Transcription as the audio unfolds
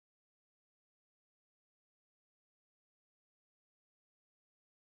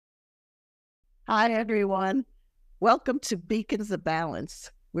Hi, everyone. Welcome to Beacons of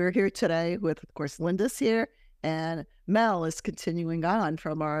Balance. We're here today with, of course, Linda's here, and Mel is continuing on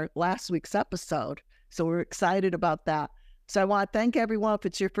from our last week's episode. So we're excited about that. So I want to thank everyone. If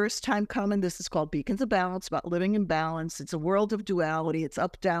it's your first time coming, this is called Beacons of Balance, about living in balance. It's a world of duality. It's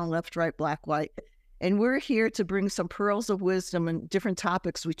up, down, left, right, black, white. And we're here to bring some pearls of wisdom and different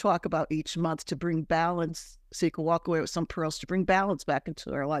topics we talk about each month to bring balance, so you can walk away with some pearls to bring balance back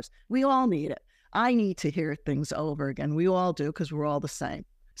into our lives. We all need it. I need to hear things over again. We all do, because we're all the same.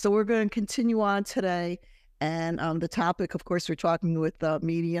 So we're going to continue on today. And the topic, of course, we're talking with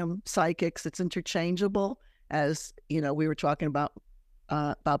medium psychics. It's interchangeable, as you know, we were talking about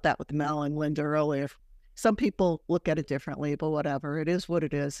that with Mel and Linda earlier. Some people look at it differently, but whatever. It is what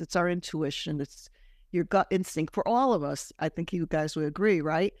it is. It's our intuition. It's your gut instinct for all of us. I think you guys would agree,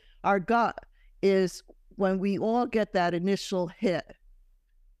 right? Our gut is when we all get that initial hit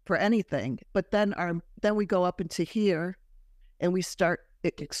for anything, but then we go up into here and we start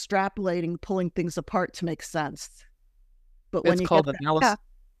extrapolating, pulling things apart to make sense. But when It's you called get analysis.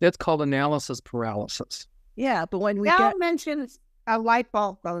 That's called analysis paralysis. yeah, but when we Mel get mentions a light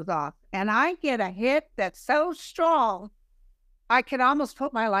bulb goes off, and I get a hit that's so strong, I can almost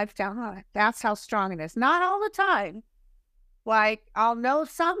put my life down on it. That's how strong it is. Not all the time. Like, I'll know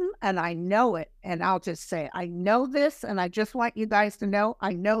something, and I know it, and I'll just say, I know this, and I just want you guys to know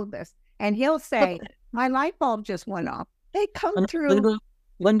I know this. And he'll say, my light bulb just went off. they come through.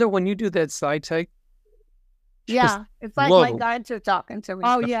 Linda, when you do that side take, Yeah, it's like whoa. my guides are talking to me.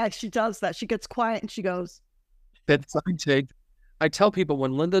 Oh yeah, she does that. She gets quiet and she goes, that side take, I tell people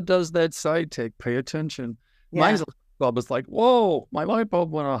when Linda does that side take, pay attention. yeah. Mine's bulb is like, whoa, my light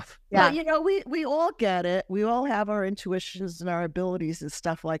bulb went off. Yeah, Yeah. you know, we all get it. We all have our intuitions and our abilities and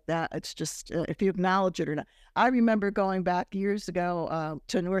stuff like that. It's just if you acknowledge it or not. I remember going back years ago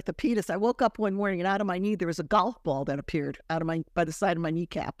to an orthopedist. I woke up one morning and out of my knee there was a golf ball that appeared by the side of my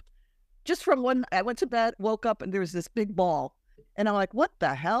kneecap. Just from when I went to bed, woke up, and there was this big ball, and I'm like, "What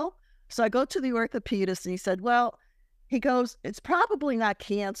the hell?" So I go to the orthopedist, and he said, "Well," he goes, "it's probably not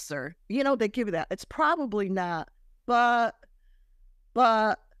cancer. You know, they give you that. It's probably not, but."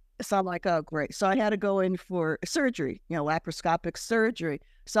 So I'm like, oh, great. So I had to go in for surgery, laparoscopic surgery.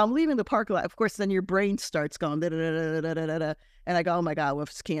 So I'm leaving the parking lot. Of course, then your brain starts going, da, da, da, da, da, da, da. And I go, oh my God, well,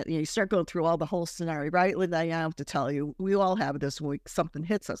 can't, you start going through all the whole scenario, right? Linda, I have to tell you, we all have this when something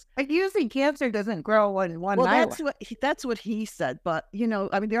hits us. But usually cancer doesn't grow in one Well, night. that's what he said. But,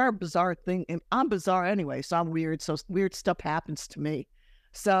 I mean, there are bizarre things. I'm bizarre anyway, so I'm weird. So weird stuff happens to me.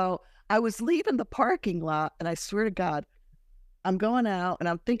 So I was leaving the parking lot, and I swear to God, I'm going out and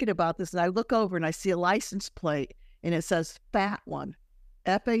I'm thinking about this, and I look over and I see a license plate and it says Fat One,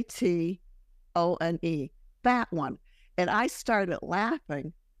 Fatone, Fat One. And I started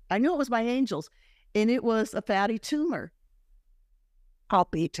laughing. I knew it was my angels, and it was a fatty tumor. I'll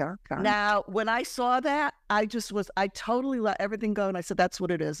beat her. Now, when I saw that, I totally let everything go. And I said, that's what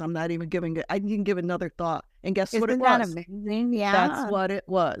it is. I'm not even giving it, I didn't give another thought. And guess what it was? Isn't that amazing? Yeah. That's what it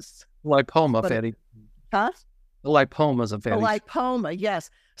was. Lipoma, But fatty. Huh? The lipoma is a fatty. A lipoma, yes.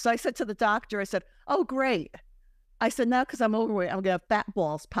 So I said to the doctor, I said, oh, great. I said, now because I'm overweight, I'm going to have fat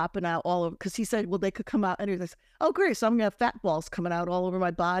balls popping out all over. Because he said, well, they could come out. And I said, oh, great. So I'm going to have fat balls coming out all over my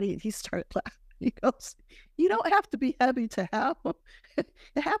body. And he started laughing. He goes, you don't have to be heavy to have them.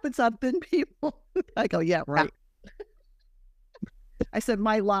 It happens on thin people. I go, yeah, right. I said,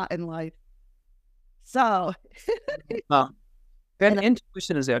 my lot in life. So. That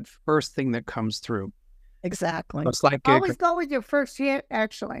intuition is that first thing that comes through. Exactly. It's like always go with your first hit,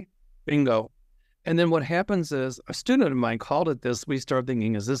 actually. Bingo. And then what happens is a student of mine called it this. We start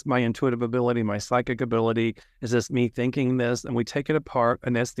thinking, is this my intuitive ability, my psychic ability? Is this me thinking this? And we take it apart,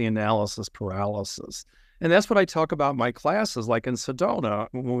 and that's the analysis paralysis. And that's what I talk about in my classes, like in Sedona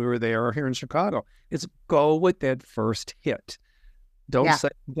when we were there, or here in Chicago. It's go with that first hit. Don't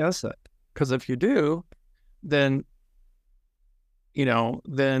second guess it. Because if you do, then,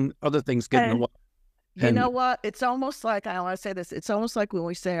 then other things get in the way. You know what? It's almost like, I want to say this, it's almost like when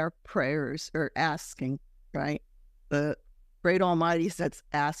we say our prayers or asking, right? The great Almighty says,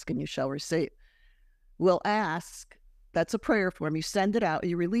 ask and you shall receive. We'll ask. That's a prayer form. You send it out,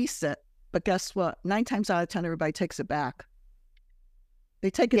 you release it. But guess what? 9 times out of 10, everybody takes it back. They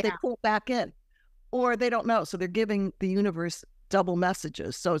take it, they pull it back in. Or they don't know. So they're giving the universe double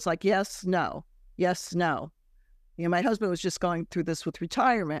messages. So it's like, yes, no, yes, no. My husband was just going through this with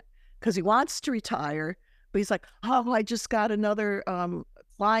retirement, because he wants to retire, but he's like, oh, I just got another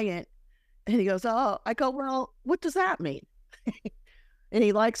client. And he goes, oh, I go, well, what does that mean? And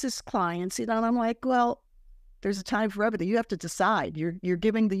he likes his clients, and I'm like, well, There's a time for everything. You have to decide. You're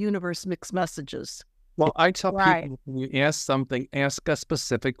giving the universe mixed messages. Well, I tell Right. people, when you ask something, ask a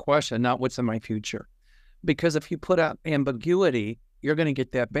specific question, not what's in my future. Because if you put out ambiguity, you're going to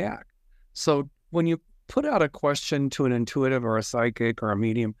get that back. So when you put out a question to an intuitive or a psychic or a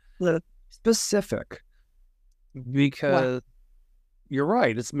medium, specific, because you're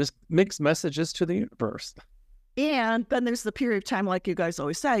right, it's mixed messages to the universe. And then there's the period of time, like you guys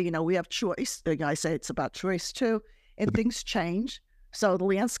always say, we have choice. I say it's about choice too. And things change. So the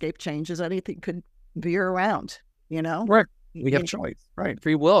landscape changes. Anything could veer around, Right. We have choice, right?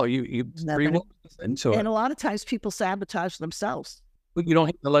 Free will. You free will into it. And a lot of times people sabotage themselves. But you don't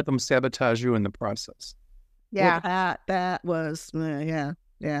have to let them sabotage you in the process. Yeah. That was, yeah.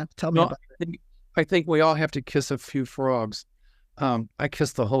 Tell me about it. I think we all have to kiss a few frogs. I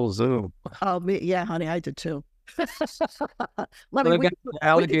kissed the whole zoo. Oh, yeah, honey, I did too.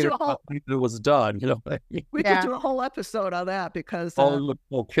 Alligator it was done, We could do a whole episode on that because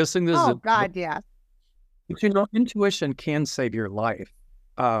kissing the zoo. Oh God, yes. Intuition can save your life.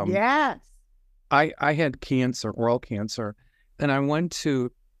 Yes. I had cancer, oral cancer, and I went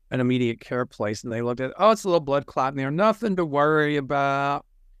to an immediate care place and they looked at, it's a little blood clot in there, nothing to worry about.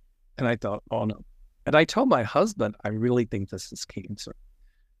 And I thought, oh no. And I told my husband, I really think this is cancer.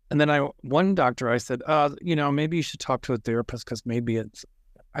 And then one doctor, I said, maybe you should talk to a therapist because maybe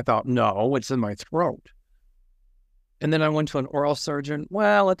I thought, no, it's in my throat. And then I went to an oral surgeon.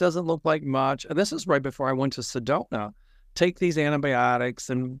 Well, it doesn't look like much. And this is right before I went to Sedona. Take these antibiotics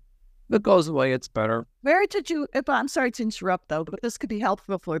and if it goes away, it's better. Where did you, I'm sorry to interrupt though, but this could be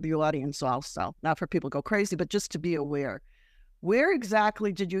helpful for the audience also. Not for people to go crazy, but just to be aware. Where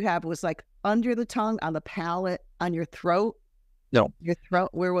exactly did you have, was like under the tongue, on the palate, on your throat? No. Your throat,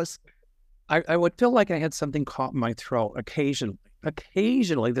 where was? I would feel like I had something caught in my throat occasionally.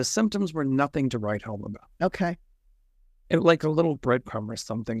 Occasionally, the symptoms were nothing to write home about. Okay. Like a little breadcrumb or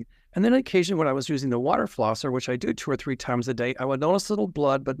something. And then occasionally when I was using the water flosser, which I do 2 or 3 times a day, I would notice a little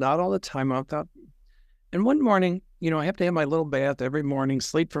blood, but not all the time. I thought, and one morning, I have to have my little bath every morning,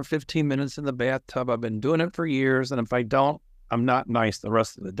 sleep for 15 minutes in the bathtub. I've been doing it for years. And if I don't, I'm not nice the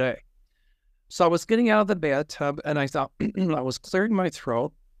rest of the day. So I was getting out of the bathtub and I thought, I was clearing my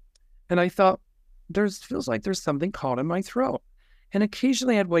throat and I thought, feels like there's something caught in my throat. And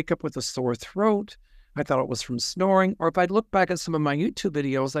occasionally I'd wake up with a sore throat. I thought it was from snoring, or if I'd look back at some of my YouTube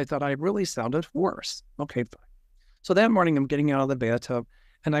videos, I thought I really sounded hoarse. Okay, fine. So that morning I'm getting out of the bathtub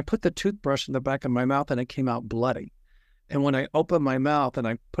and I put the toothbrush in the back of my mouth and it came out bloody. And when I opened my mouth and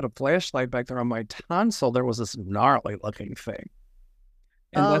I put a flashlight back there on my tonsil, there was this gnarly looking thing.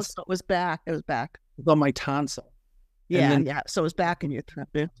 And so it was back. It was back. It was on my tonsil. Yeah. So it was back in your throat.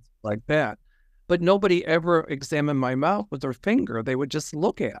 Yeah. Like that. But nobody ever examined my mouth with their finger. They would just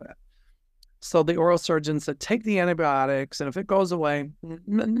look at it. So the oral surgeon said, take the antibiotics, and if it goes away,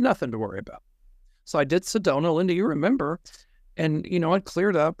 nothing to worry about. So I did Sedona, Linda, you remember, and, it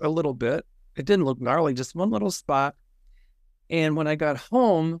cleared up a little bit. It didn't look gnarly, just one little spot. And when I got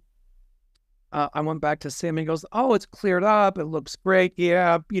home, I went back to Sam, and he goes, oh, it's cleared up. It looks great.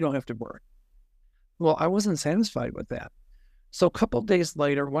 Yeah, you don't have to worry. Well, I wasn't satisfied with that. So a couple of days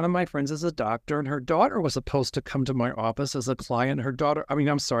later, one of my friends is a doctor, and her daughter was supposed to come to my office as a client.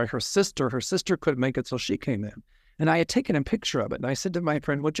 Her sister couldn't make it, so she came in. And I had taken a picture of it. And I said to my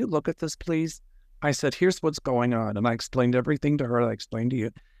friend, would you look at this, please? I said, here's what's going on. And I explained everything to her. I explained to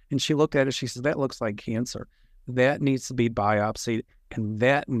you. And she looked at it. She said, that looks like cancer. That needs to be biopsied. And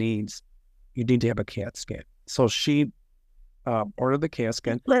you need to have a CAT scan. So she ordered the CAT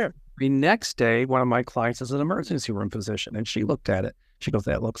scan. The next day, one of my clients is an emergency room physician, and she looked at it. She goes,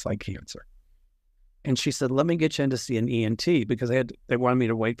 that looks like cancer. And she said, let me get you in to see an ENT because they wanted me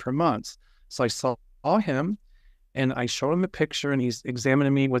to wait for months. So I saw him, and I showed him a picture, and he's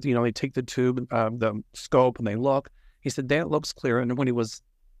examining me with, they take the tube, the scope, and they look. He said, that looks clear. And when he was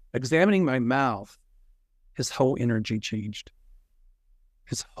examining my mouth, his whole energy changed.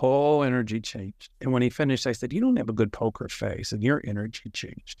 His whole energy changed. And when he finished, I said, you don't have a good poker face, and your energy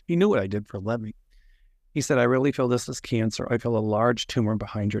changed. He knew what I did for a living. He said, I really feel this is cancer. I feel a large tumor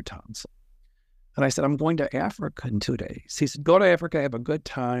behind your tonsil. And I said, I'm going to Africa in 2 days. He said, go to Africa, have a good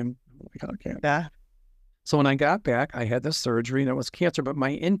time. I'm like, okay. Yeah. So when I got back, I had the surgery, and it was cancer, but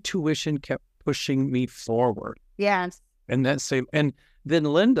my intuition kept pushing me forward. Yes. And and then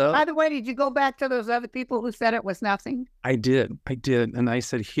Linda. By the way, did you go back to those other people who said it was nothing? I did. And I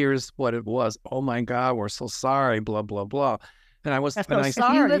said, here's what it was. Oh my God, we're so sorry, blah, blah, blah. And I was, If you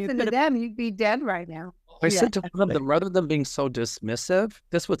listened to them, you'd be dead right now. I said to one of them, rather than being so dismissive,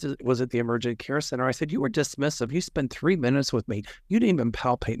 this was at the emergency care center. I said, you were dismissive. You spent 3 minutes with me. You didn't even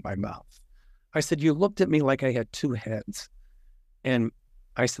palpate my mouth. I said, you looked at me like I had two heads. And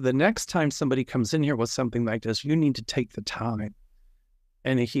I said, the next time somebody comes in here with something like this, you need to take the time.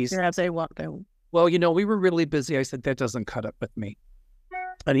 And he's, they want them. well, we were really busy. I said, that doesn't cut up with me.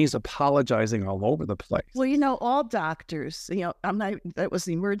 And he's apologizing all over the place. Well, all doctors, I'm not, that was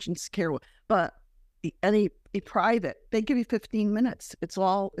the emergency care, but any private, they give you 15 minutes. It's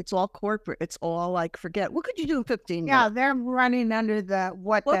all corporate. It's all like, forget, what could you do in 15 minutes? Yeah, they're running under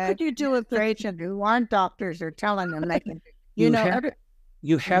what could you do with who aren't doctors are telling them they can do.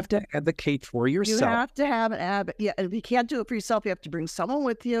 You have to advocate for yourself. You have to have an advocate. Yeah, and if you can't do it for yourself, you have to bring someone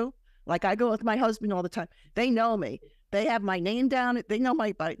with you. Like I go with my husband all the time. They know me. They have my name down. They know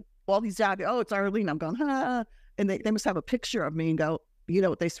my all these doctors. Oh, it's Arlene. I'm going, and they must have a picture of me and go,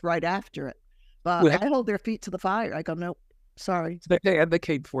 they right after it. But I hold their feet to the fire. I go, no, sorry. So they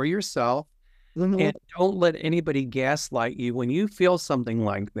advocate for yourself. And don't let anybody gaslight you when you feel something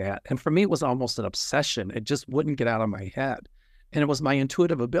like that. And for me, it was almost an obsession. It just wouldn't get out of my head. And it was my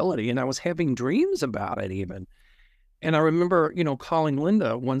intuitive ability. And I was having dreams about it even. And I remember, calling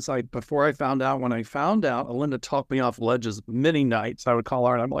Linda before I found out. When I found out, Linda talked me off ledges many nights. I would call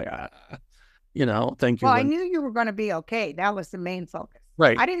her and I'm like, thank you. Well, Linda. I knew you were going to be okay. That was the main focus.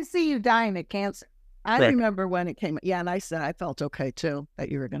 Right. I didn't see you dying of cancer. I remember when it came. Yeah. And I said, I felt okay too,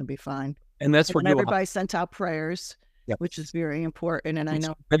 that you were going to be fine. And that's where everybody sent out prayers, which is very important. And I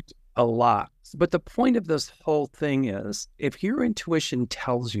know a lot. But the point of this whole thing is, if your intuition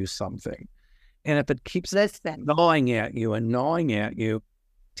tells you something, and if it keeps gnawing at you,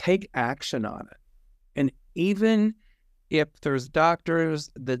 take action on it. And even if there's doctors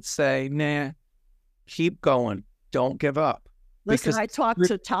that say, nah, keep going, don't give up. Listen, I talked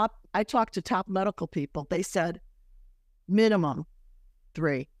to top medical people. They said minimum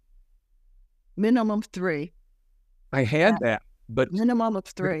 3. Minimum 3. I had that, but minimum of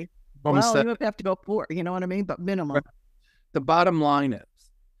 3. Well, you have to go 4, you know what I mean? But minimum. The bottom line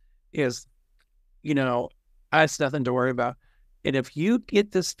is, it's nothing to worry about. And if you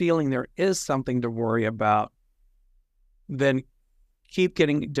get this feeling there is something to worry about, then keep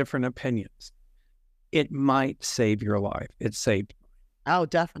getting different opinions. It might save your life. It saved. Oh,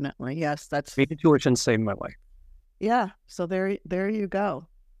 definitely. Yes, that's. Intuition saved my life. Yeah. So there you go.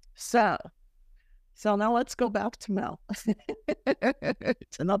 So now let's go back to Mel.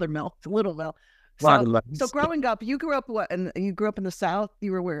 It's another Mel, it's a little Mel. So growing up, you grew up you grew up in the South.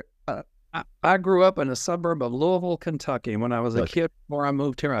 You were where? I grew up in a suburb of Louisville, Kentucky. When I was a kid, before I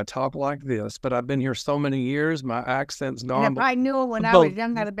moved here, I talked like this. But I've been here so many years, my accent's gone. And if I knew when I was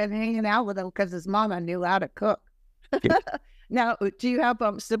young, I'd have been hanging out with him because his mama knew how to cook. Now, do you have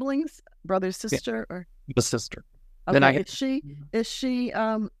siblings, brother, sister, or the sister? Okay. Then is she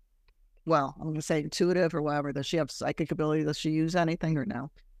well, I'm going to say intuitive or whatever. Does she have psychic ability? Does she use anything or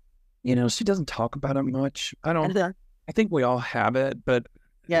no? She doesn't talk about it much. I think we all have it, but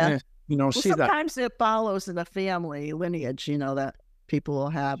yeah. Sometimes it follows in the family lineage, that people will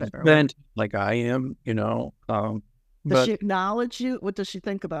have it. Bent like I am, Does she acknowledge you? What does she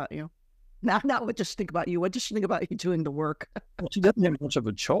think about you? Not what does she think about you? What does she think about you doing the work? Well, she doesn't have much of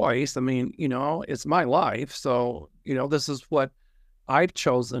a choice. I mean, it's my life. So, this is what I've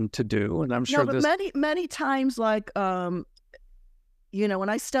chosen to do. And I'm sure but many times, like, when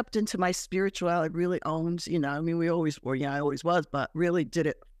I stepped into my spirituality, really owned, we always were, I always was, but really did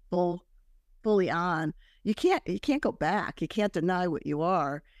it fully on. You can't go back. You can't deny what you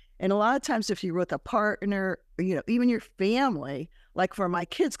are. And a lot of times if you're with a partner, even your family, like for my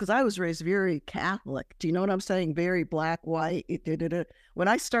kids, because I was raised very Catholic. Do you know what I'm saying? Very black, white. When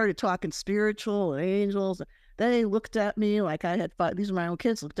I started talking spiritual and angels, they looked at me like I had 5. These are my own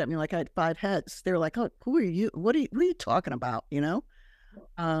kids. Looked at me like I had 5 heads. They were like, "Oh, who are you? What are you talking about?" So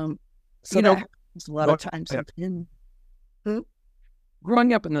that happens a lot of times.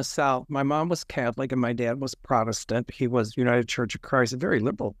 Growing up in the South, my mom was Catholic and my dad was Protestant. He was United Church of Christ, a very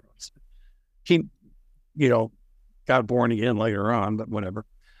liberal Protestant. He, got born again later on, but whatever.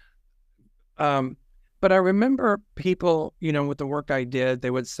 But I remember people, with the work I did, they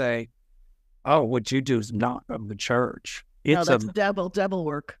would say, "Oh, what you do is not of the church. It's that's devil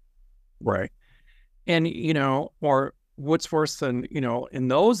work." Right. And, or what's worse than, in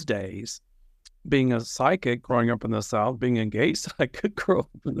those days, being a psychic, growing up in the South, being a gay psychic, grow up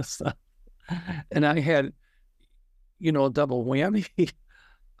in the South. And I had, a double whammy.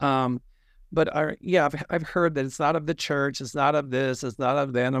 But I've heard that it's not of the church, it's not of this, it's not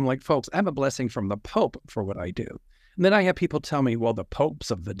of that. And I'm like, folks, I have a blessing from the Pope for what I do. And then I have people tell me, well, the Pope's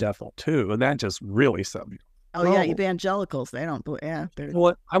of the devil too. And that just really set me. Yeah, evangelicals, they don't,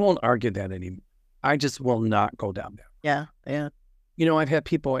 Well, I won't argue that anymore. I just will not go down there. Yeah. I've had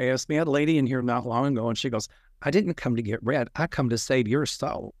people ask me, I had a lady in here not long ago, and she goes, I didn't come to get read. I come to save your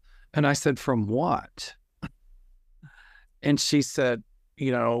soul. And I said, from what? And she said,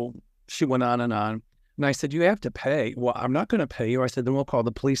 she went on and on. And I said, you have to pay. Well, I'm not going to pay you. I said, then we'll call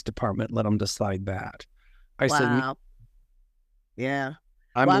the police department, let them decide that. I said, Wow. Yeah.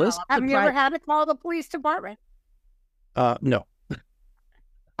 I'm Wow. listening. Have you ever had to call the police department? No.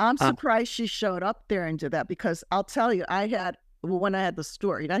 I'm surprised she showed up there and did that, because I'll tell you, when I had the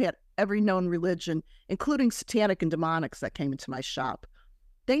store, I had every known religion, including satanic and demonics, that came into my shop.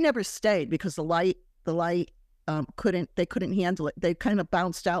 They never stayed because the light couldn't handle it. They kind of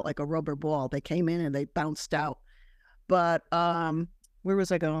bounced out like a rubber ball. They came in and they bounced out. But where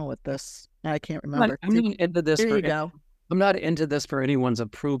was I going with this? I can't remember. I'm not into this. There you go. I'm not into this for anyone's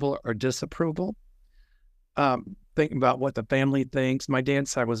approval or disapproval. Thinking about what the family thinks. My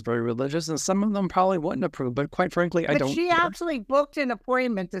dad's side was very religious, and some of them probably wouldn't approve. But quite frankly, I don't. But she actually booked an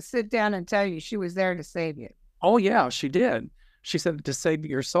appointment to sit down and tell you she was there to save you. Oh yeah, she did. She said, to save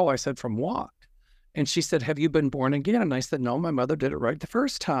your soul. I said, from what? And she said, have you been born again? And I said, no, my mother did it right the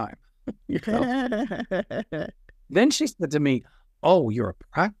first time. Then she said to me, oh, you're a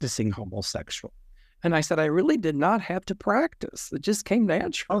practicing homosexual. And I said, I really did not have to practice. It just came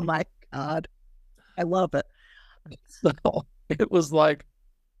natural. Oh my God. I love it. So it was like,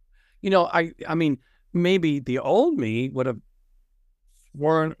 I mean, maybe the old me would have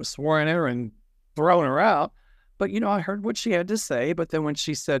sworn her and thrown her out. But, I heard what she had to say. But then when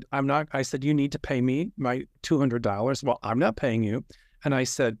she said, I said, you need to pay me my $200. Well, I'm not paying you. And I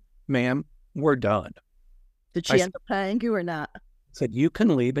said, ma'am, we're done. Did she end up paying you or not? I said, you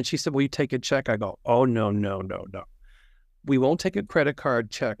can leave. And she said, will you take a check? I go, oh, no. We won't take a credit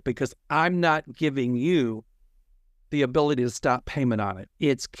card check because I'm not giving you the ability to stop payment on it.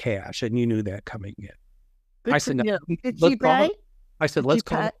 It's cash. And you knew that coming in. Good I said, no, did she pay? I said, let's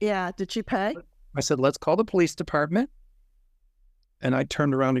call. Yeah. Did she pay? I said, let's call the police department. And I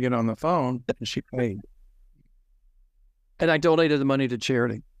turned around to get on the phone and she paid. And I donated the money to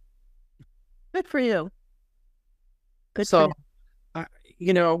charity. Good for you. Good so, for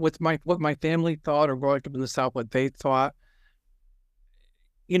you. With what my family thought, or growing up in the South, what they thought,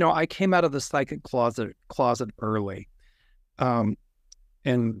 I came out of the psychic closet early, and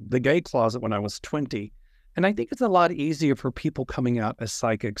the gay closet when I was 20. And I think it's a lot easier for people coming out as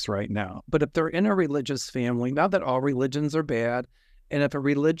psychics right now. But if they're in a religious family, not that all religions are bad, and if a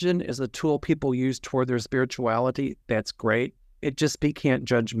religion is a tool people use toward their spirituality, that's great. It just can't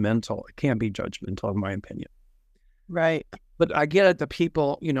judgmental. It can't be judgmental, in my opinion. Right. But I get it. The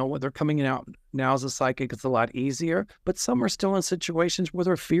people, when they're coming out now as a psychic, it's a lot easier. But some are still in situations where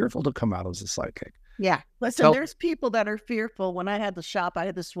they're fearful to come out as a psychic. Yeah. Listen, there's people that are fearful. When I had the shop, I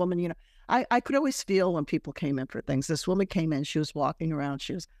had this woman, I could always feel when people came in for things. This woman came in, she was walking around.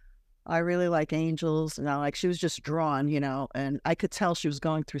 I really like angels. And she was just drawn, and I could tell she was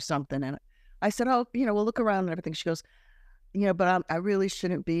going through something. And I said, oh, we'll look around and everything. She goes, but I really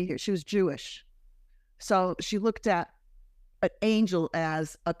shouldn't be here. She was Jewish. So she looked at an angel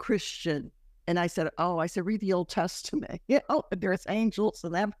as a Christian. And I said, read the Old Testament. Yeah, there's angels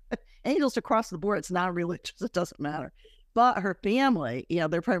and angels across the board. It's not religious. It doesn't matter. But her family,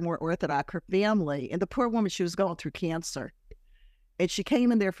 they're probably more Orthodox. Her family, and the poor woman, she was going through cancer. And she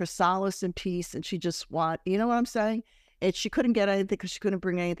came in there for solace and peace. And she just you know what I'm saying? And she couldn't get anything because she couldn't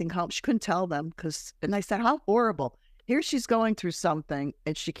bring anything home. She couldn't tell them and I said, how horrible. Here she's going through something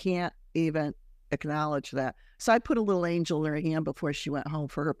and she can't even acknowledge that. So I put a little angel in her hand before she went home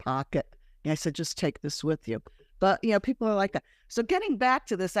for her pocket. And I said, just take this with you. But, people are like that. So getting back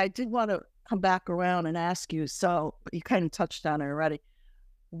to this, I did want to come back around and ask you. So you kind of touched on it already.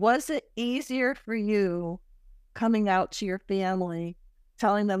 Was it easier for you coming out to your family,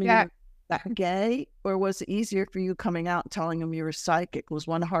 telling them you were gay? Or was it easier for you coming out and telling them you were psychic? Was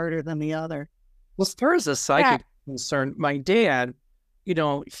one harder than the other? Well, as far as the psychic concerned, my dad, he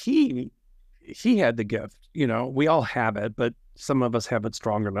had the gift. We all have it, but some of us have it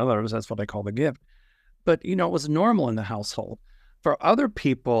stronger than others. That's what I call the gift. But, it was normal in the household. For other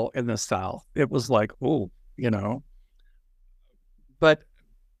people in the South, it was like, But,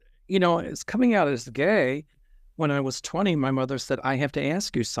 it's coming out as gay. When I was 20, my mother said, I have to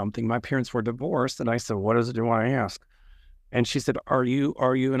ask you something. My parents were divorced. And I said, what is it you want to ask? And she said, are you?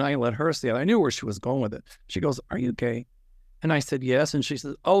 And I let her say it. I knew where she was going with it. She goes, are you gay? And I said, yes. And she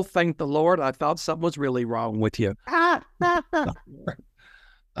said, oh, thank the Lord. I thought something was really wrong with you. My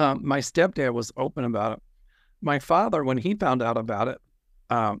stepdad was open about it. My father, when he found out about it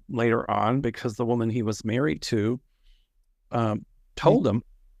later on, because the woman he was married to told him,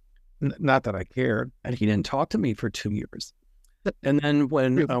 not that I cared, and he didn't talk to me for 2 years. And then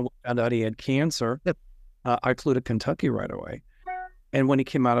when we found out he had cancer, I flew to Kentucky right away. And when he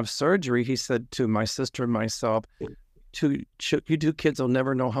came out of surgery, he said to my sister and myself, you two kids will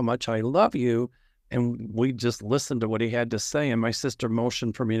never know how much I love you. And we just listened to what he had to say. And my sister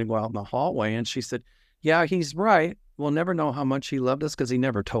motioned for me to go out in the hallway. And she said, yeah, he's right. We'll never know how much he loved us because he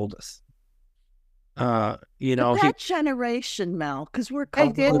never told us. You know, that generation, Mel, because we're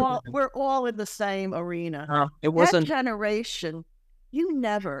all in the same arena. It wasn't that generation.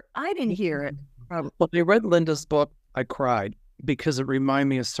 I didn't hear it. When I read Linda's book, I cried because it reminded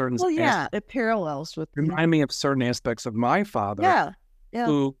me of certain. Well, yeah, it parallels with. Remind me of certain aspects of my father. Yeah.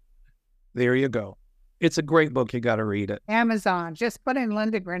 Who, there you go. It's a great book. You got to read it. Amazon. Just put in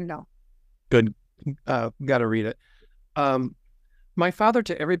Linda Grindle. Good. Got to read it. My father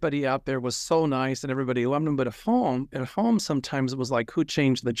to everybody out there was so nice and everybody loved him, but at home sometimes it was like, who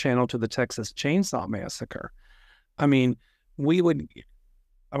changed the channel to the Texas Chainsaw Massacre? I mean, we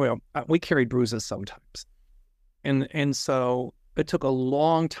carried bruises sometimes. And so it took a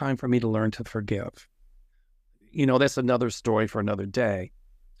long time for me to learn to forgive. You know, that's another story for another day.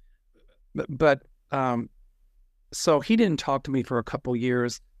 But so he didn't talk to me for a couple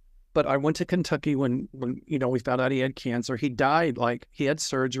years. But I went to Kentucky when we found out he had cancer. He died, he had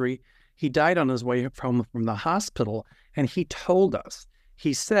surgery. He died on his way from the hospital. And he told us,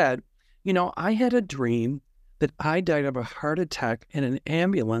 he said, I had a dream that I died of a heart attack in an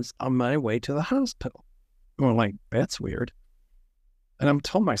ambulance on my way to the hospital. And we're like, that's weird. And I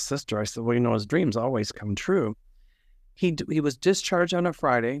told my sister, I said, well, his dreams always come true. He was discharged on a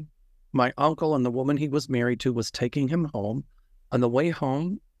Friday. My uncle and the woman he was married to was taking him home. On the way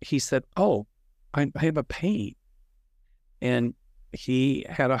home, he said, oh, I have a pain. And he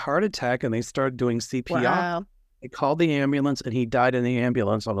had a heart attack and they started doing CPR. Wow. They called the ambulance and he died in the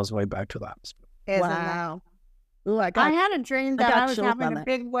ambulance on his way back to the hospital. Wow. Ooh, I had a dream that I was having a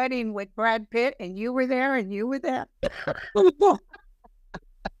big wedding with Brad Pitt and you were there and you were there.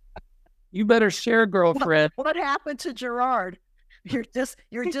 You better share, girlfriend. What happened to Gerard? You're just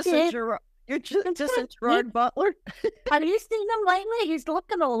a Gerard. You're just a Gerard Butler. Have you seen him lately? He's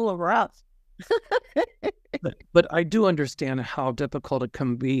looking a little rough. But I do understand how difficult it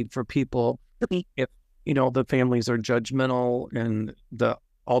can be for people if, the families are judgmental and the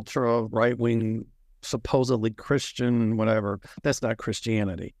ultra right-wing, supposedly Christian, whatever. That's not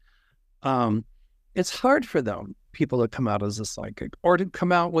Christianity. It's hard for them, people to come out as a psychic or to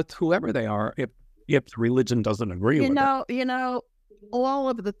come out with whoever they are if the religion doesn't agree with it. All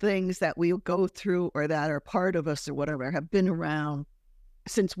of the things that we go through or that are part of us or whatever have been around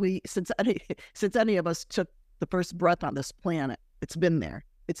since any of us took the first breath on this planet. It's been there.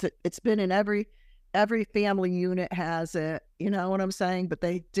 It's been in every family unit has it. You know what I'm saying? But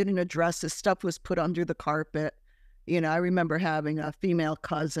they didn't address this. Stuff was put under the carpet. I remember having a female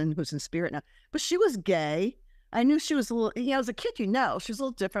cousin who's in spirit now, but she was gay. I knew she was a little, as a kid, she was a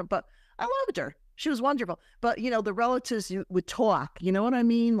little different, but I loved her. She was wonderful. But, the relatives would talk, you know what I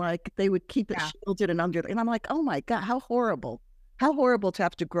mean? Like they would keep it shielded and under. And I'm like, oh my God, how horrible. How horrible to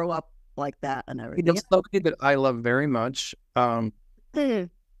have to grow up like that and everything. Something that I love very much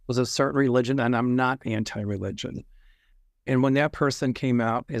was a certain religion, and I'm not anti-religion. And when that person came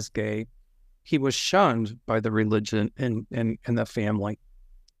out as gay, he was shunned by the religion and the family.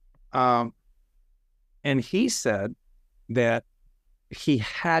 And he said that he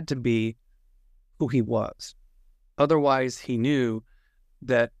had to be who he was. Otherwise, he knew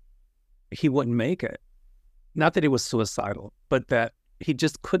that he wouldn't make it. Not that he was suicidal, but that he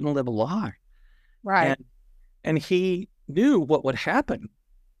just couldn't live a lie. Right. And he knew what would happen,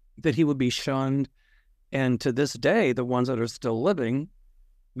 that he would be shunned. And to this day, the ones that are still living,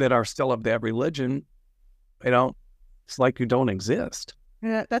 that are still of that religion, it's like you don't exist.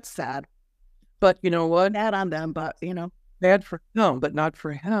 Yeah, that's sad. But you know what? Bad on them, but Bad for no, but not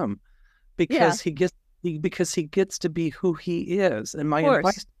for him. Because he gets to be who he is. And my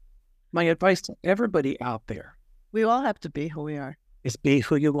advice to everybody out there, we all have to be who we are. Is be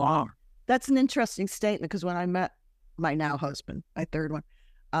who you are. That's an interesting statement, because when I met my now husband, my third one,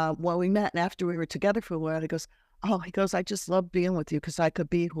 when we met and after we were together for a while, he goes, I just love being with you because I could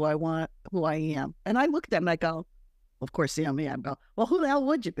be who I want, who I am. And I looked at him and I go, of course, I go, well, who the hell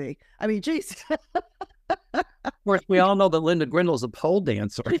would you be? I mean, geez. Of course, we all know that Linda Grindle's a pole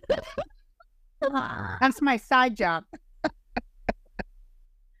dancer. That's my side job.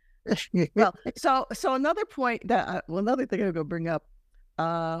 Well, so another point that another thing I'm going to bring up,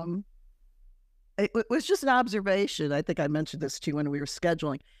 it was just an observation. I think I mentioned this to you when we were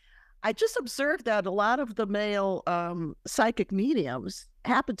scheduling. I just observed that a lot of the male psychic mediums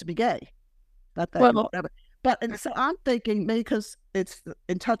happen to be gay. Not that, But and so I'm thinking maybe because it's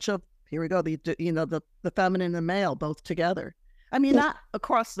in touch of, here we go, the feminine and the male both together. I mean, not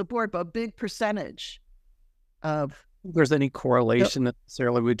across the board, but a big percentage of. There's any correlation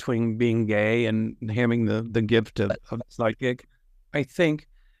necessarily between being gay and having the gift of psychic. I think,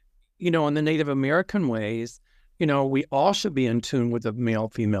 in the Native American ways, we all should be in tune with the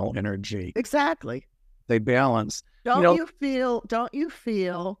male-female energy. Exactly. They balance. Don't you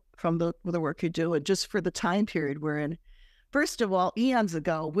feel from the work you do, and just for the time period we're in, first of all, eons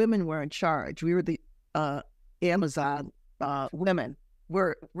ago, women were in charge. We were the Amazon women.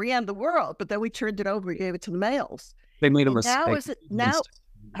 Ran the world, but then we turned it over. We gave it to the males. They made a mistake.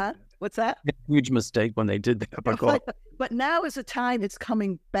 Huh? What's that? Huge mistake when they did that. But now is a time it's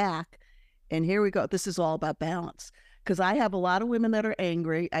coming back. And here we go. This is all about balance. Because I have a lot of women that are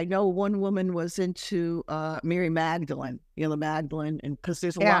angry. I know one woman was into Mary Magdalene, the Magdalene, and because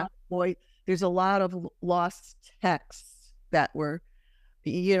there's a lot of lost texts that were,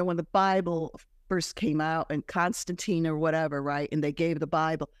 when the Bible first came out and Constantine or whatever, right? And they gave the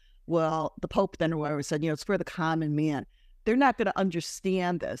Bible. Well, the Pope then or whatever said, it's for the common man. They're not going to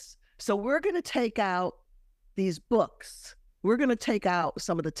understand this. So we're going to take out these books. We're going to take out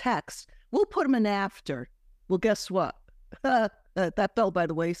some of the texts. We'll put them in after. Well, guess what? That fell by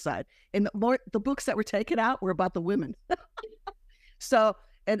the wayside. And the books that were taken out were about the women. So,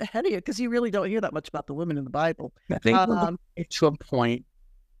 and because you really don't hear that much about the women in the Bible. I think to a point.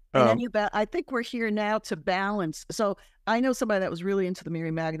 And then I think we're here now to balance. So I know somebody that was really into the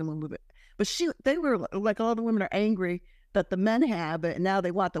Mary Magdalene movement, but they were like, all the women are angry that the men have it, and now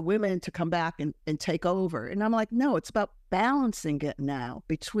they want the women to come back and take over. And I'm like, no, it's about balancing it now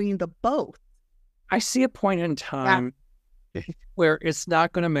between the both. I see a point in time where it's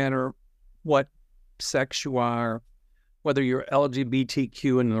not going to matter what sex you are, whether you're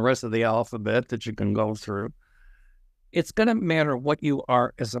LGBTQ and the rest of the alphabet that you can go through. It's going to matter what you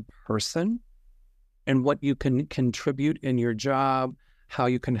are as a person and what you can contribute in your job, how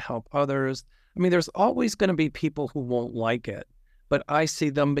you can help others. I mean, there's always going to be people who won't like it, but I see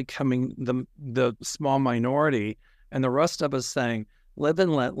them becoming the small minority, and the rest of us saying, live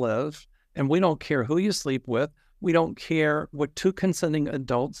and let live. And we don't care who you sleep with. We don't care what two consenting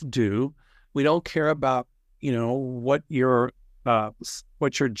adults do. We don't care about, what your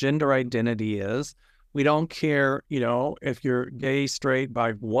gender identity is. We don't care, if you're gay, straight,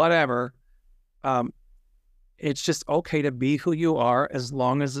 bi, whatever. It's just okay to be who you are as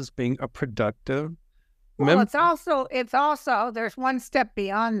long as it's being a productive. Well, it's also, there's one step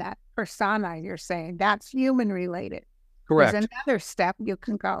beyond that persona you're saying. That's human related. Correct. There's another step you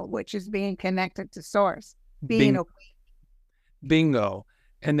can go, which is being connected to source, Bingo.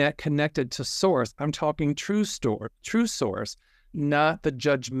 And that connected to source, I'm talking true source, not the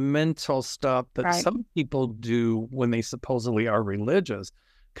judgmental stuff that some people do when they supposedly are religious.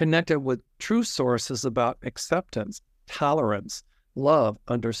 Connected with true source is about acceptance, tolerance, love,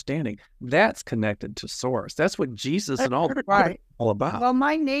 understanding. That's connected to source. That's what Jesus and all about. Well,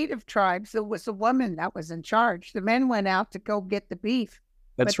 my native tribes, it was a woman that was in charge. The men went out to go get the beef.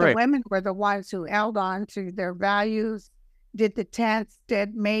 But the women were the ones who held on to their values, did the tents,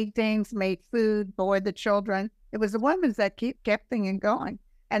 made things, made food, bore the children. It was the women that kept things going.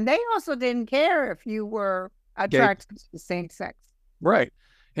 And they also didn't care if you were attracted to the same sex. Right.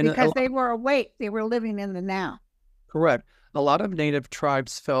 And because they were awake, they were living in the now. Correct. A lot of native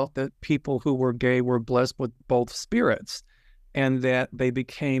tribes felt that people who were gay were blessed with both spirits, and that they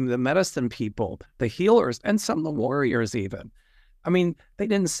became the medicine people, the healers, and some of the warriors even. I mean, they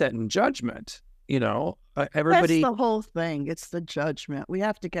didn't sit in judgment, everybody. That's the whole thing. It's the judgment. We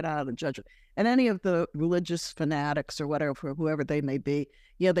have to get out of the judgment. And any of the religious fanatics or whatever, whoever they may be,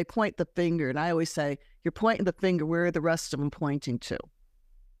 they point the finger. And I always say, you're pointing the finger, where are the rest of them pointing to?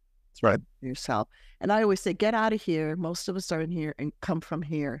 That's right. Yourself. And I always say, get out of here. Most of us are in here, and come from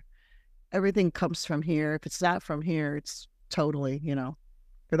here. Everything comes from here. If it's not from here, it's totally,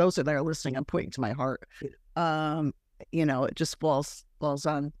 for those that are listening, I'm pointing to my heart. It just falls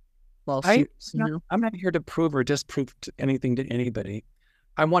on. I'm not here to prove or disprove anything to anybody.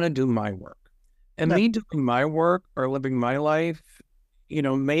 I want to do my work. And me doing my work or living my life,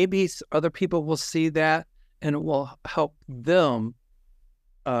 maybe other people will see that and it will help them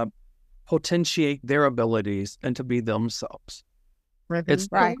potentiate their abilities and to be themselves. It's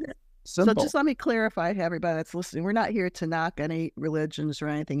right. Simple. So just let me clarify to everybody that's listening. We're not here to knock any religions or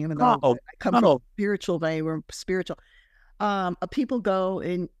anything, even though I come from spiritual vein. We're spiritual. People go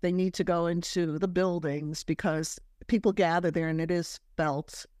and they need to go into the buildings because people gather there, and it is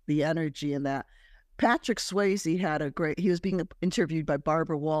felt, the energy in that. Patrick Swayze he was being interviewed by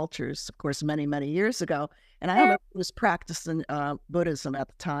Barbara Walters, of course, many, many years ago. And I remember he was practicing Buddhism at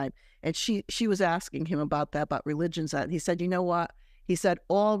the time. And she was asking him about that, about religions. And he said, you know what? He said,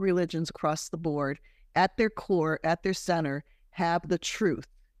 all religions across the board, at their core, at their center, have the truth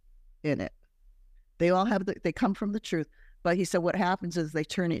in it. They all have, they come from the truth. But he said, what happens is they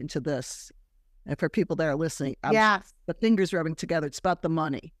turn it into this. And for people that are listening, the fingers rubbing together, it's about the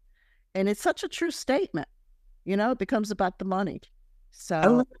money. And it's such a true statement. You know, it becomes about the money.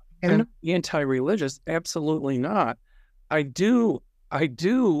 So, and anti-religious, absolutely not. I do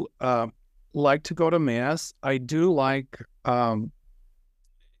like to go to mass. I do like,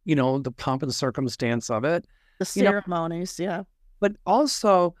 you know, the pomp and circumstance of it, the ceremonies, But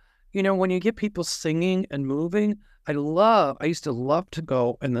also, you know, when you get people singing and moving, I used to love to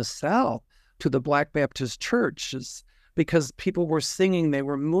go in the South to the Black Baptist churches, because people were singing, they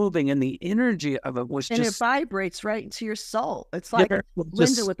were moving, and the energy of it was it vibrates right into your soul. It's like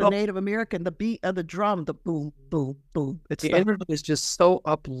Linda with the Native American, the beat of the drum, the boom, boom, boom. The energy is just so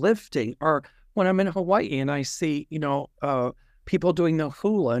uplifting. Or when I'm in Hawaii and I see, you know, people doing the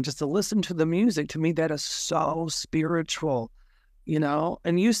hula, and just to listen to the music, to me, that is so spiritual, you know?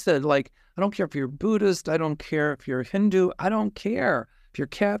 And you said, like, I don't care if you're Buddhist, I don't care if you're Hindu, I don't care if you're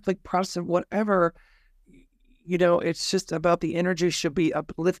Catholic, Protestant, whatever. You know, it's just about the energy should be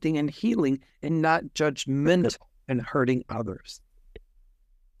uplifting and healing and not judgmental and hurting others.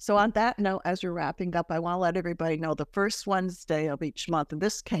 So on that note, as we're wrapping up, I want to let everybody know the first Wednesday of each month, and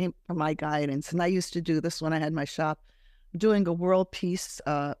this came from my guidance, and I used to do this when I had my shop, doing a world peace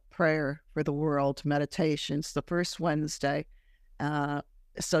prayer for the world, meditations, the first Wednesday.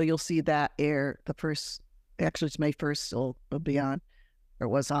 So you'll see that air the first, actually it's May 1st, it'll be on, or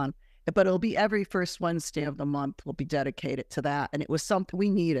was on. But it'll be every first Wednesday of the month will be dedicated to that. And it was something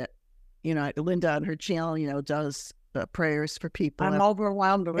we needed. You know, Linda on her channel, you know, does prayers for people. I'm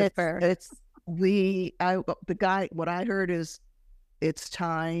overwhelmed with prayers. The guy, what I heard is, it's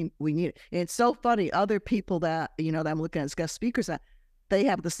time, we need it. And it's so funny, other people that, you know, that I'm looking at as guest speakers, that they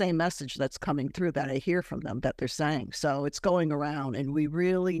have the same message that's coming through that I hear from them that they're saying. So it's going around, and we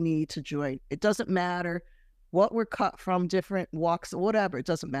really need to join. It doesn't matter what we're cut from, different walks, whatever, it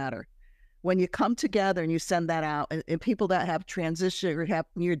doesn't matter. When you come together and you send that out, and people that have transition or have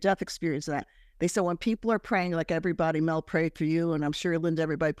near-death experience, that they say when people are praying, like everybody, Mel prayed for you, and I'm sure Linda,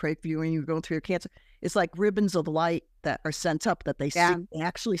 everybody prayed for you when you were going through your cancer. It's like ribbons of light that are sent up that they see, they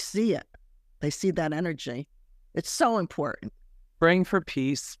actually see it. They see that energy. It's so important. Praying for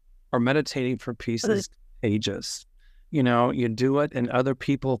peace or meditating for peace is contagious. You know, you do it and other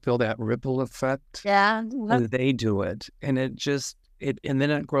people feel that ripple effect. And they do it. And it just, and then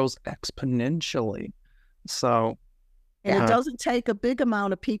it grows exponentially. So. And it doesn't take a big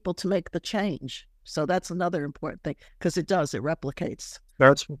amount of people to make the change. So that's another important thing, because it does, it replicates.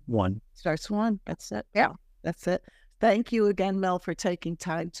 Starts one. That's it. Yeah, that's it. Thank you again, Mel, for taking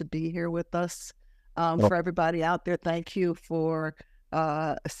time to be here with us. For everybody out there, thank you for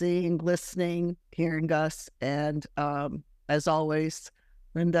seeing, listening, hearing us. And as always,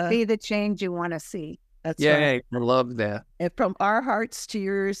 Linda. Be the change you want to see. That's right. I love that. And from our hearts to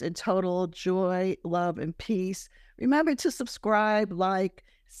yours, in total joy, love, and peace. Remember to subscribe, like,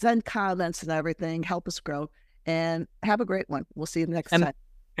 send comments and everything. Help us grow. And have a great one. We'll see you next time.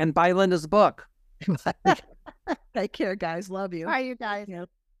 And buy Linda's book. Take care, guys. Love you. Bye, you guys.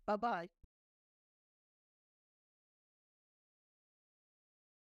 Bye-bye.